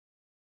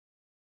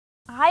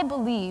I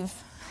believe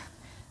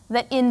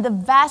that in the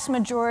vast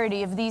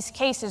majority of these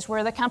cases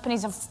where the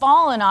companies have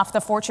fallen off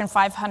the Fortune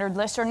 500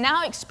 list or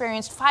now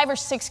experienced 5 or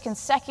 6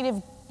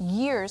 consecutive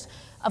years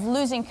of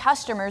losing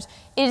customers,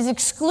 it is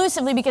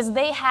exclusively because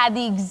they had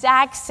the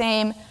exact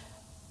same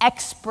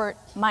expert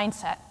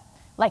mindset.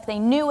 Like they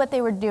knew what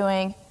they were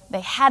doing,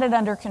 they had it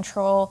under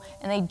control,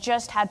 and they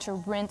just had to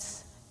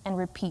rinse and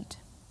repeat.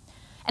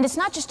 And it's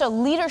not just a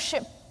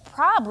leadership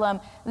problem.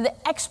 The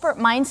expert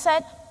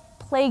mindset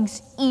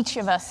plagues each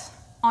of us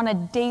on a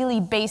daily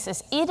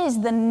basis. It is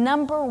the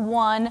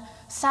 #1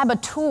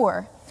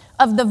 saboteur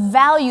of the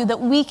value that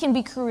we can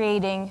be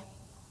creating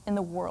in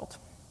the world.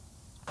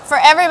 For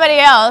everybody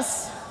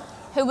else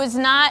who was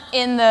not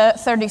in the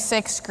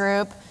 36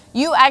 group,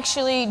 you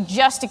actually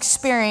just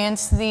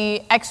experienced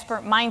the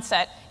expert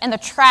mindset and the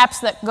traps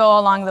that go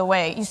along the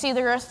way. You see,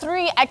 there are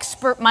 3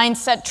 expert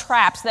mindset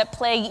traps that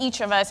plague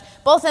each of us,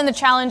 both in the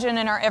challenge and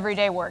in our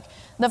everyday work.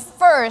 The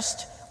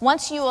first,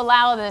 once you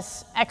allow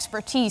this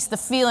expertise, the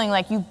feeling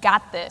like you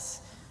got this,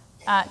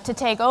 to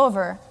take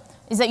over,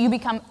 is that you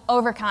become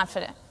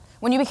overconfident.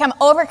 When you become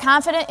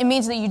overconfident, it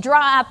means that you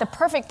draw out the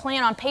perfect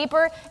plan on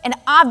paper, and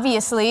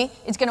obviously,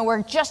 it's going to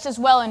work just as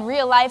well in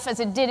real life as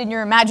it did in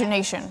your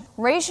imagination.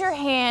 Raise your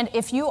hand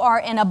if you are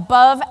an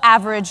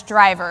above-average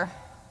driver.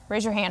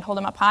 Raise your hand. Hold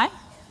them up high.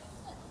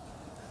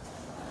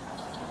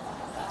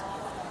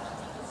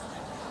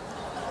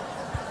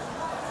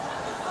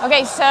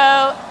 Okay,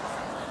 so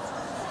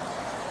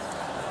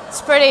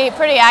it's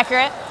pretty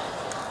accurate.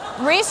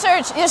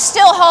 Research is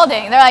still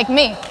holding. They're like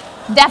me.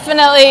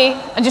 Definitely,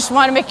 I just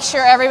want to make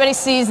sure everybody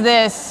sees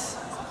this,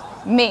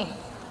 me.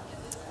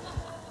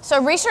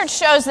 So research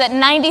shows that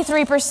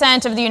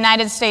 93% of the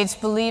United States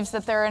believes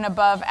that they're an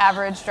above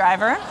average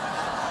driver.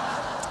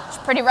 It's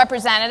pretty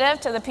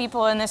representative to the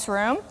people in this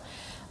room.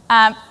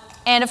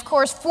 And of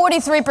course,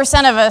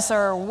 43% of us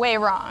are way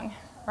wrong,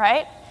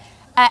 right?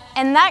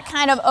 And that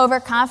kind of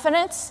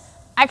overconfidence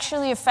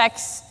actually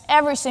affects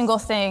every single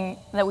thing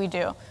that we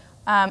do.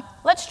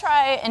 Let's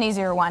try an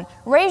easier one.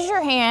 Raise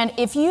your hand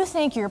if you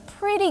think you're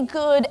pretty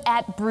good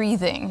at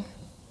breathing.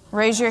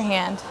 Raise your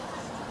hand.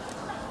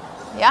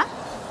 Yeah?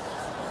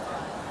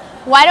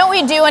 Why don't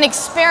we do an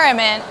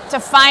experiment to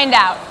find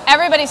out?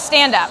 Everybody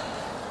stand up.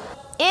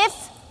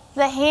 If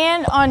the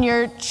hand on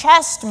your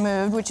chest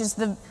moved, which is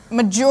the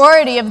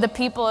majority of the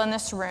people in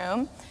this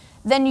room,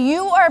 then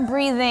you are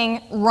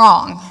breathing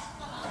wrong.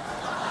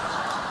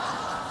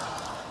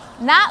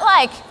 Not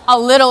like a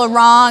little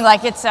wrong,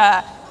 like it's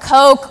a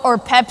Coke or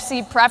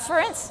Pepsi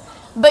preference,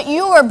 but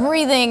you are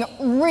breathing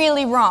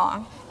really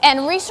wrong.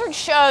 And research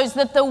shows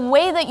that the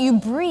way that you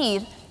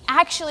breathe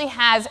actually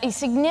has a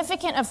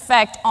significant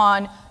effect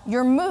on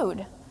your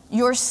mood,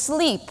 your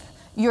sleep,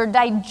 your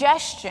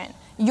digestion,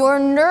 your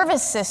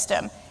nervous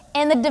system,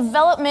 and the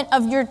development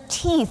of your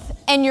teeth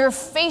and your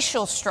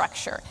facial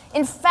structure.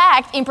 In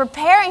fact, in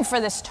preparing for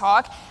this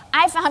talk,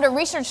 I found a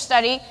research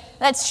study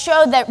that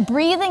showed that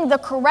breathing the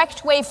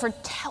correct way for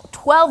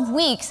 12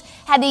 weeks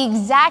had the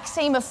exact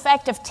same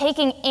effect of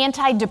taking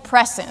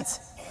antidepressants.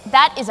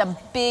 That is a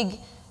big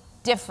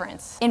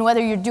difference in whether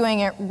you're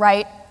doing it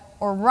right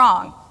or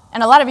wrong.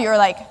 And a lot of you are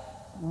like,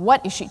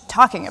 what is she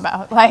talking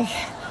about? Like,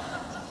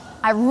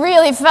 I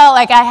really felt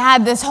like I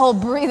had this whole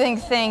breathing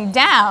thing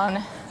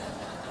down.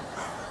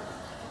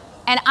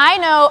 And I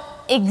know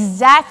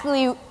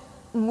exactly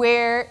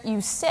where you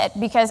sit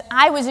because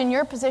I was in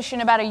your position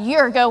about a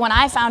year ago when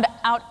I found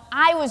out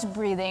I was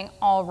breathing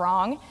all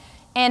wrong.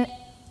 And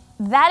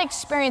that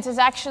experience is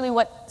actually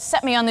what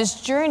set me on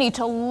this journey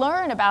to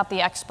learn about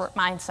the expert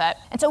mindset.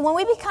 And so when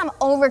we become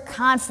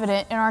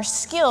overconfident in our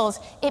skills,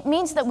 it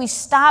means that we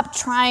stop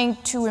trying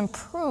to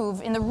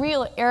improve in the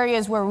real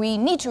areas where we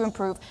need to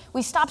improve.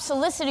 We stop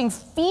soliciting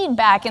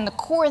feedback in the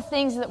core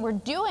things that we're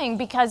doing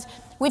because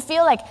we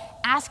feel like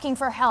asking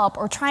for help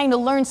or trying to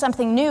learn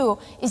something new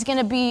is going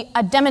to be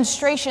a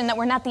demonstration that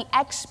we're not the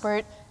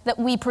expert that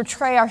we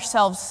portray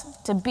ourselves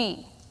to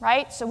be,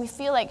 right? So we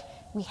feel like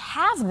we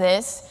have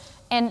this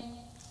and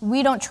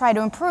we don't try to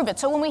improve it.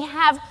 So when we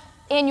have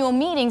annual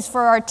meetings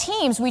for our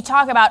teams, we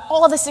talk about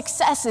all the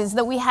successes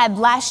that we had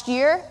last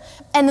year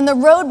and then the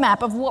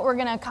roadmap of what we're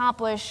going to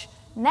accomplish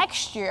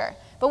next year.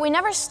 But we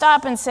never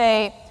stop and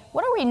say,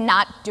 what are we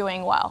not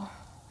doing well?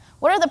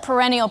 What are the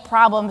perennial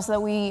problems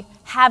that we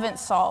haven't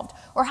solved?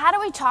 Or how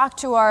do we talk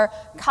to our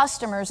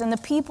customers and the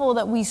people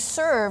that we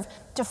serve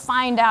to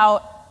find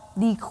out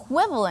the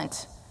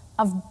equivalent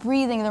of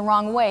breathing the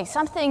wrong way?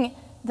 Something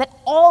that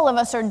all of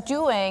us are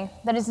doing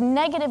that is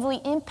negatively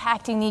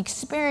impacting the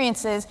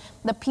experiences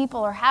that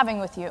people are having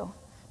with you.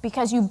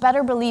 Because you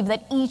better believe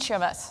that each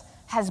of us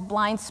has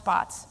blind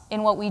spots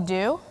in what we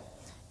do.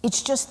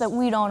 It's just that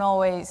we don't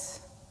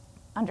always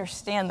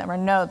understand them or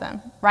know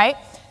them, right?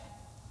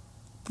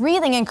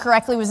 Breathing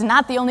incorrectly was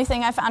not the only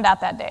thing I found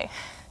out that day.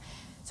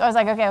 So I was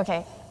like,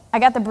 okay, I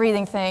got the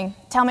breathing thing.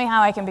 Tell me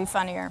how I can be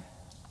funnier.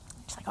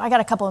 She's like, oh, I got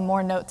a couple of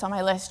more notes on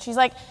my list. She's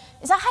like,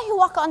 is that how you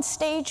walk on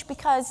stage?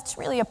 Because it's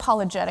really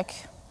apologetic.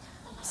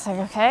 It's like,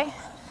 okay.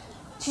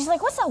 she's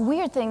like, what's that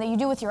weird thing that you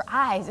do with your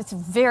eyes? It's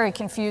very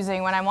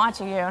confusing when I'm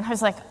watching you. And I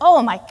was like,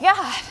 oh my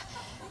God.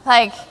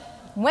 Like,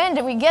 when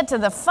did we get to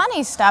the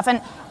funny stuff?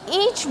 And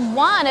each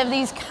one of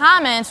these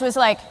comments was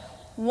like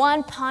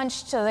one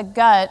punch to the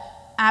gut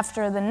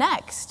after the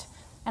next.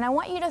 And I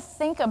want you to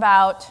think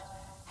about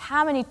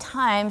how many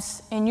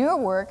times in your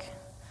work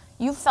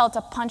you felt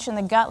a punch in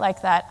the gut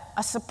like that,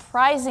 a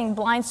surprising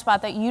blind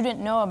spot that you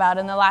didn't know about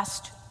in the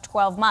last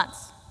 12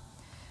 months.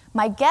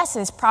 My guess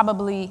is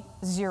probably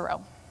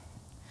 0.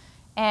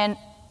 And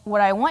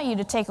what I want you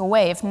to take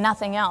away, if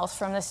nothing else,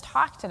 from this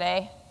talk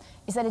today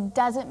is that it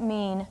doesn't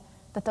mean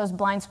that those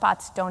blind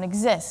spots don't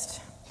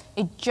exist.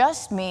 It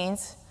just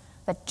means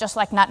that just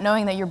like not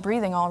knowing that you're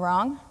breathing all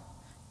wrong,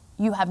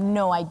 you have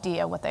no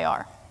idea what they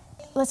are.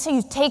 Let's say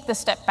you take the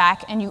step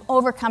back and you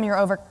overcome your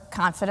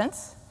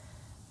overconfidence.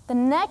 The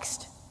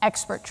next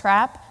expert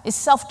trap is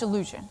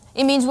self-delusion.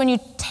 It means when you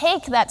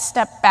take that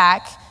step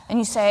back and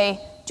you say,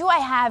 do I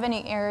have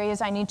any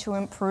areas I need to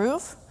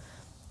improve?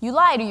 You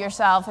lie to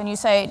yourself and you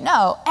say,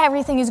 no,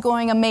 everything is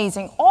going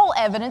amazing. All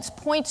evidence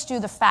points to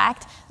the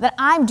fact that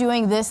I'm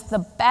doing this the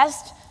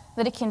best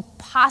that it can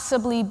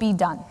possibly be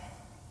done.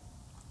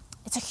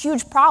 It's a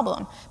huge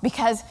problem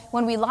because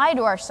when we lie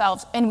to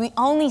ourselves and we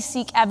only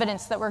seek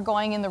evidence that we're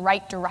going in the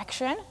right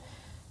direction,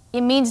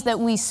 it means that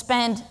we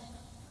spend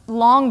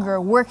longer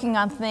working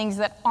on things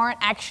that aren't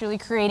actually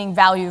creating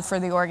value for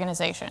the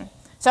organization.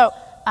 So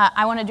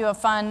I want to do a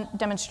fun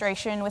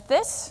demonstration with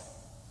this.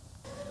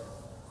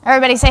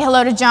 Everybody say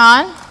hello to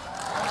John.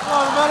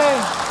 Hello, everybody.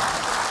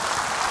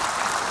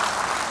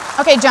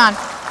 Okay, John,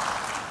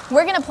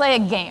 we're going to play a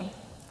game,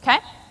 okay?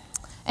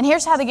 And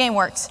here's how the game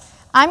works.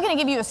 I'm going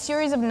to give you a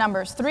series of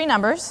numbers, 3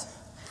 numbers,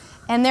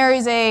 and there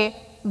is a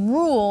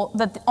rule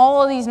that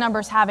all of these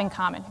numbers have in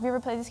common. Have you ever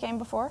played this game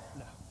before?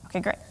 No. Okay,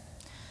 great.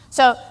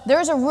 So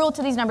there's a rule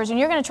to these numbers, and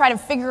you're going to try to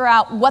figure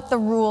out what the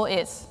rule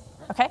is,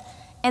 okay?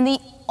 And the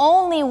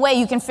only way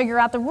you can figure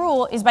out the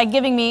rule is by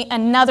giving me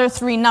another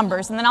 3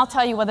 numbers, and then I'll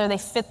tell you whether they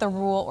fit the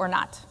rule or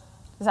not.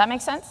 Does that make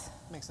sense?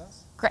 Makes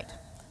sense. Great.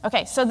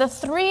 Okay, so the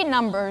 3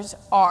 numbers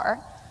are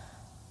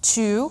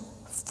 2,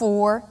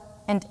 4,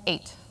 and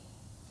 8.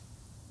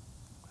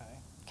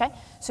 Okay,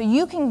 so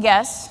you can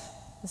guess,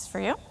 this is for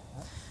you,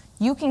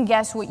 you can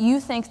guess what you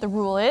think the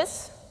rule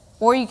is,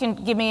 or you can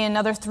give me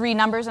another 3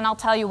 numbers and I'll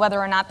tell you whether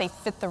or not they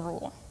fit the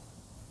rule.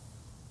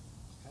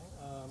 Okay,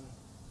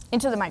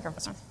 Into the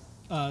microphone.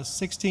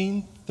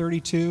 16,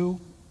 32,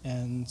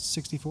 and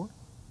 64?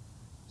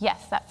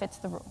 Yes, that fits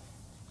the rule.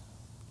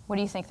 What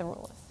do you think the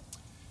rule is?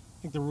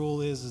 I think the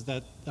rule is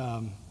that,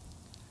 a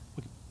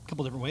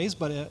couple different ways,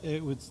 but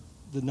it was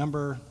the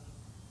number,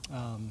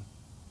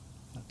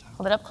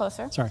 Hold it up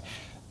closer. sorry,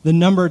 the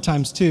number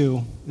times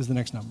 2 is the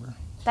next number.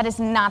 That is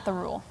not the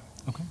rule.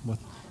 Okay. What?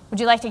 Would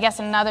you like to guess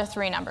another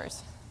 3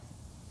 numbers?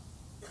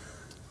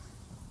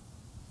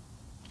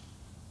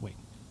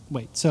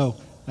 Wait, so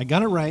I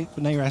got it right,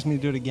 but now you're asking me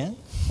to do it again?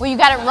 Well, you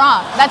got it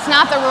wrong. That's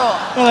not the rule.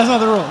 No, that's not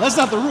the rule. That's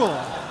not the rule.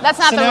 That's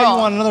not so the now rule. You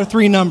want another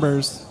 3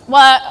 numbers.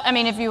 Well, I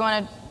mean, if you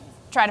want to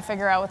try to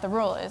figure out what the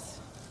rule is.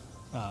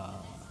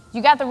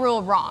 You got the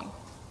rule wrong.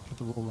 Got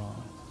the rule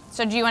wrong.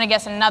 So do you want to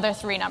guess another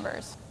 3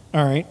 numbers?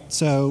 All right,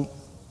 so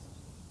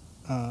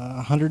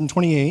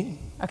 128.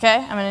 Okay,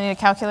 I'm going to need a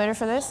calculator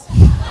for this.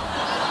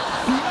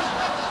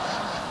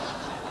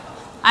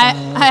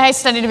 I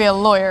studied to be a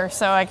lawyer,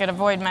 so I could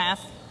avoid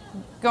math.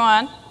 Go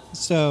on.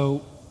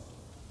 So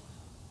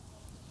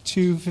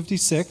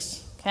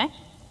 256. Okay.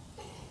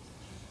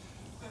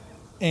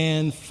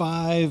 And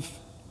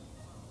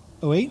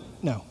 508?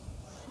 No.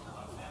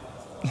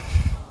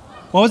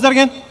 What was that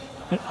again?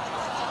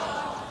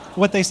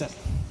 What they said.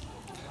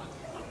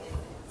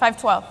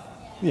 512.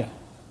 Yeah.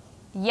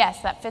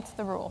 Yes, that fits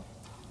the rule.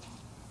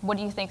 What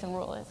do you think the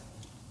rule is?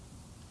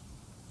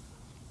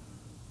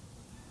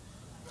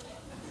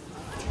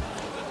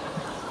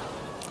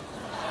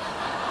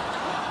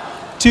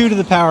 Two to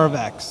the power of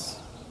x.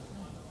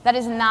 That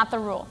is not the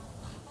rule.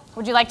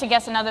 Would you like to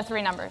guess another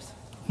 3 numbers?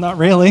 Not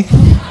really.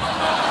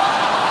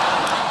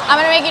 I'm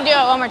going to make you do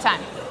it one more time.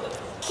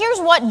 Here's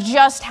what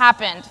just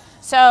happened.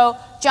 So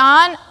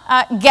John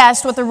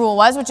guessed what the rule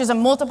was, which is a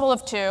multiple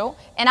of 2,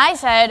 and I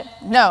said,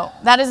 no,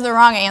 that is the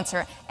wrong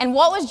answer. And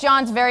what was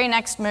John's very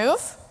next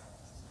move?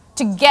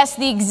 To guess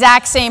the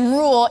exact same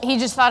rule. He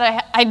just thought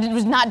I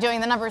was not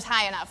doing the numbers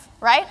high enough,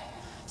 right?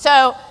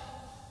 So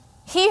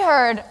he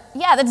heard,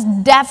 yeah, that's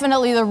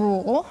definitely the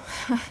rule,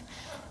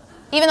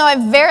 even though I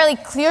very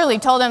clearly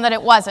told him that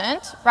it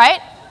wasn't, right?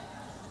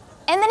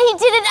 And then he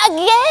did it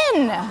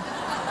again.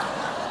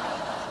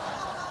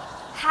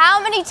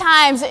 How many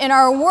times in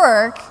our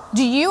work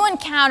do you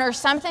encounter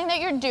something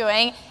that you're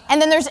doing,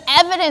 and then there's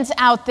evidence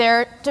out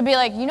there to be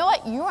like, you know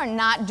what, you are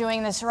not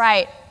doing this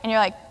right. And you're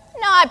like,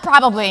 no, I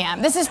probably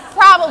am. This is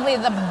probably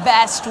the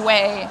best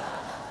way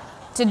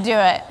to do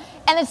it.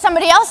 And then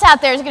somebody else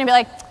out there is going to be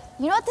like,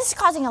 you know what, this is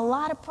causing a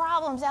lot of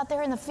problems out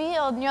there in the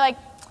field. And you're like,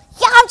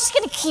 yeah, I'm just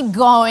going to keep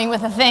going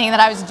with the thing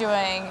that I was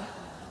doing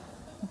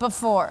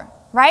before,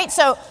 right?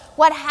 So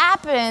what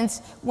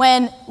happens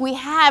when we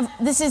have,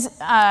 this is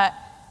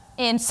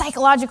in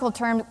psychological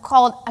terms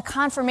called a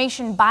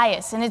confirmation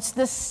bias. And it's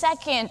the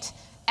second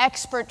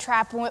expert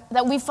trap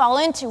that we fall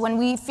into when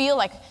we feel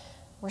like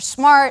we're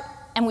smart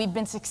and we've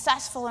been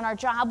successful in our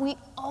job. We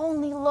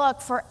only look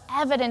for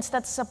evidence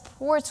that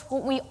supports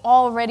what we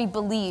already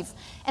believe.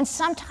 And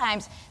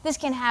sometimes this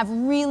can have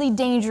really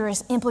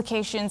dangerous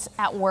implications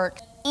at work.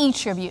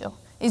 Each of you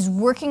is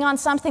working on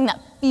something that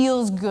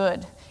feels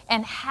good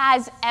and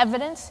has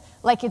evidence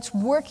like it's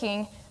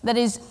working that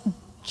is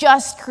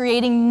just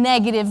creating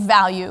negative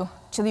value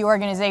to the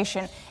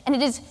organization. And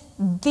it is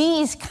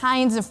these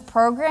kinds of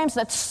programs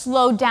that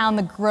slow down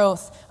the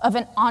growth of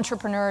an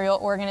entrepreneurial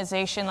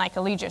organization like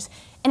Allegis.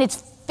 And it's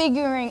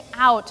figuring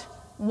out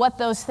what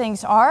those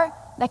things are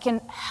that can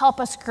help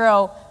us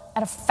grow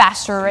at a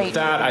faster rate. With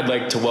that, I'd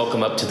like to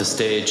welcome up to the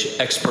stage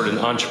expert in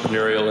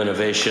entrepreneurial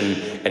innovation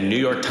and New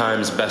York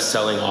Times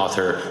best-selling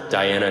author,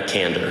 Diana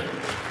Kander.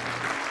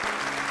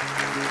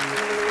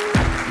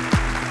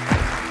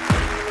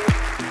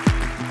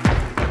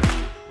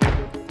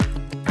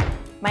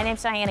 My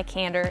name's Diana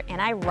Kander,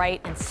 and I write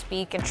and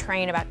speak and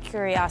train about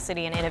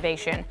curiosity and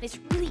innovation. It's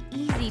really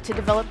easy to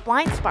develop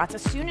blind spots.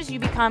 As soon as you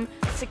become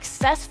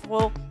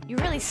successful, you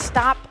really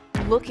stop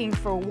looking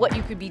for what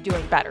you could be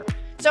doing better.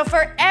 So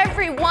for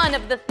every one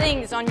of the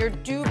things on your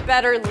do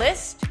better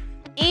list,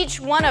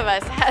 each one of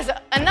us has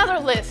another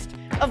list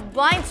of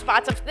blind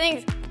spots of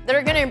things that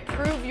are going to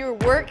improve your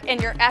work and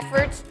your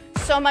efforts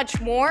so much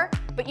more,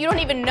 but you don't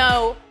even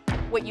know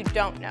what you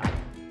don't know.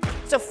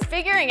 So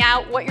figuring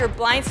out what your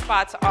blind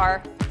spots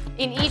are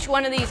in each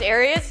one of these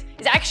areas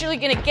is actually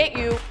going to get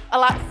you a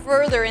lot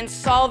further in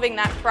solving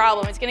that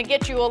problem. It's going to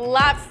get you a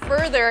lot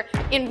further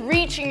in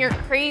reaching your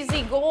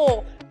crazy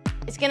goal.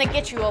 It's going to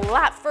get you a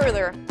lot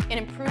further in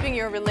improving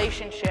your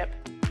relationship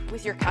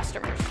with your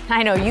customers.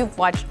 I know you've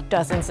watched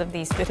dozens of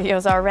these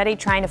videos already,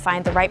 trying to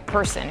find the right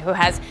person who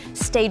has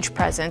stage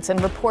presence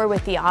and rapport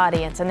with the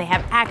audience, and they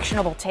have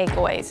actionable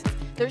takeaways.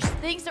 There's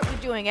things that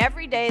we're doing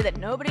every day that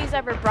nobody's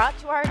ever brought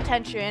to our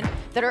attention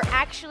that are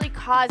actually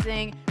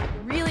causing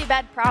really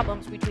bad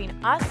problems between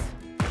us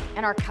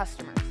and our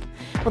customers.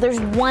 Well, there's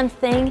one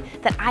thing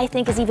that I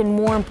think is even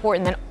more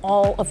important than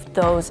all of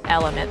those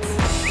elements.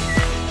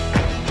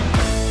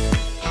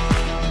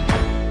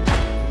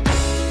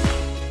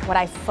 What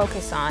I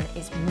focus on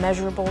is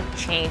measurable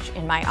change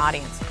in my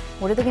audience.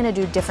 What are they going to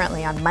do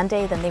differently on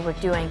Monday than they were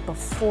doing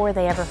before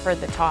they ever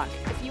heard the talk?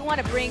 If you want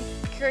to bring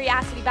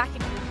curiosity back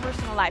into your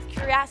personal life,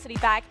 curiosity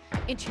back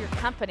into your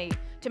company,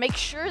 to make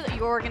sure that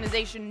your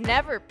organization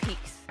never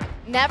peaks,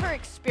 never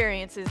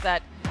experiences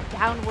that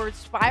downward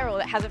spiral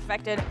that has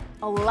affected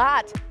a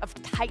lot of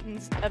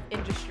titans of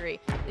industry,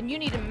 then you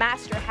need to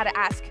master how to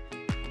ask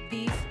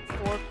these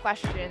 4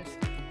 questions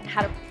and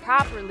how to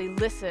properly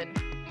listen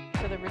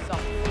to the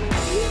results.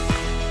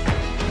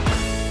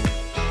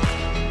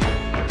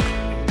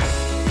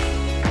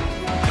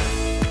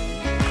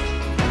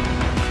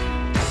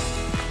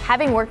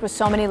 Having worked with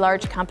so many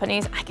large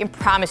companies, I can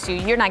promise you,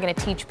 you're not going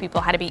to teach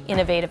people how to be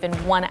innovative in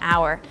 1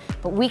 hour,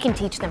 but we can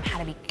teach them how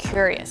to be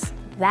curious.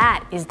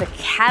 That is the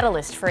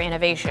catalyst for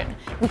innovation.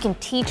 We can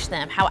teach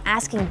them how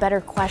asking better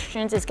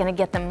questions is going to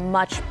get them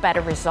much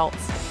better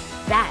results.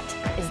 That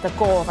is the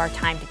goal of our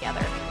time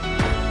together.